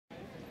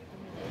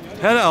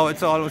Hello,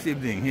 it's almost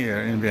evening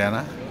here in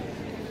Vienna.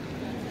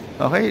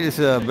 Okay, it's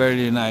a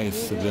very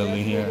nice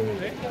building here.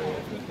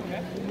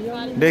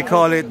 They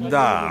call it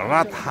the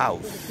rat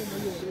house.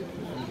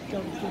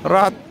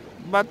 Rat,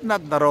 but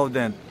not the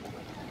rodent,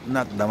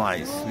 not the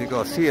mice,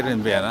 because here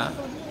in Vienna,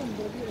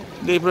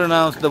 they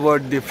pronounce the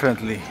word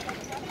differently.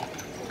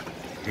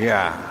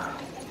 Yeah.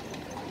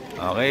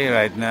 Okay,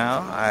 right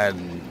now,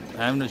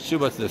 I'm not sure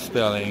what's the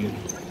spelling,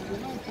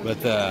 but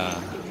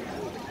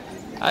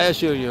I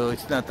assure you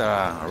it's not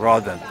a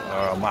rodent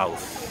or a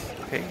mouse.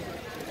 Okay?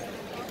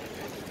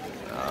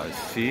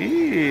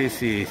 See.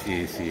 This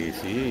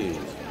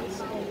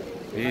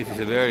is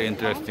a very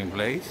interesting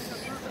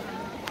place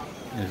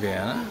in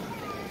Vienna,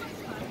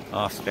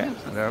 Austria.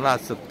 There are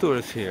lots of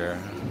tourists here.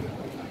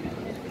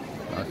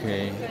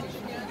 Okay.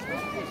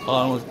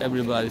 Almost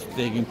everybody's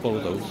taking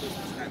photos.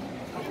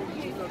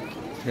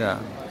 Yeah.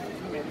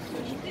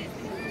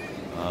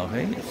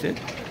 Okay, that's it.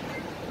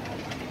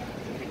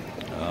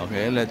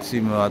 Okay, let's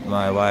see what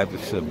my wife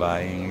is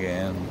buying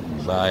again.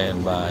 Buy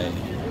and buy.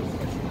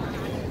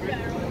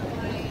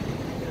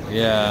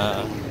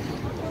 Yeah.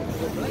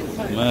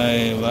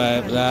 My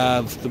wife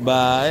loves to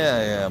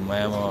buy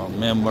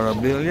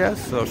memorabilia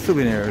or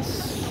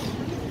souvenirs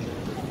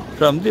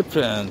from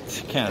different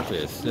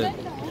countries.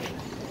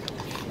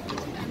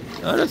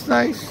 Oh, that's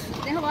nice.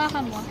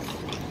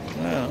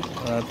 Yeah,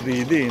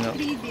 3D, no?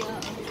 3D,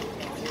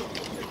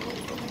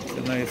 it's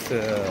a nice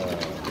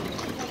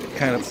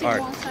kind of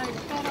art.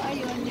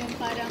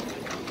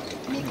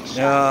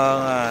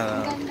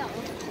 Yeah.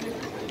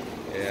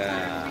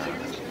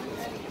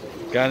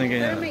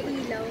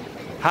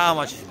 How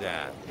much is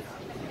that?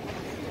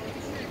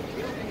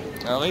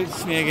 Okay,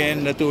 it's me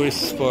again, the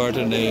tourist for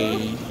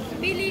today.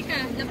 Pili ka,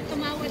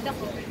 tumawad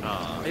ako.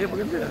 Ayun,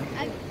 maganda.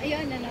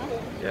 Ayun, ano?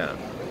 Yeah.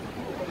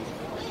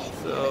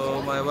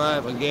 So, my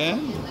wife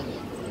again,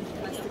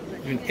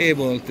 been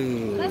able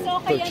to mas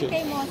okay purchase. yan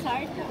kay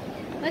Mozart.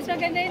 Mas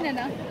maganda yun,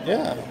 ano?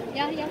 Yeah.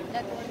 Yeah,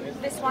 that one.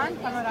 This one,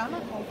 panorama?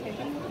 Okay.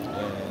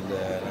 And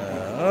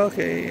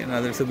okay,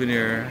 another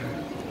souvenir.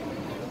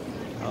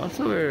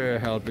 Also, we're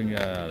helping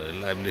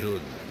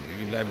livelihood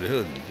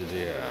to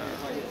the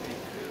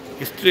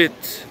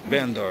street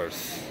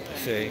vendors.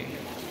 Say,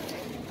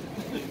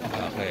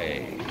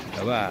 okay,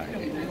 bye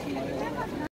bye.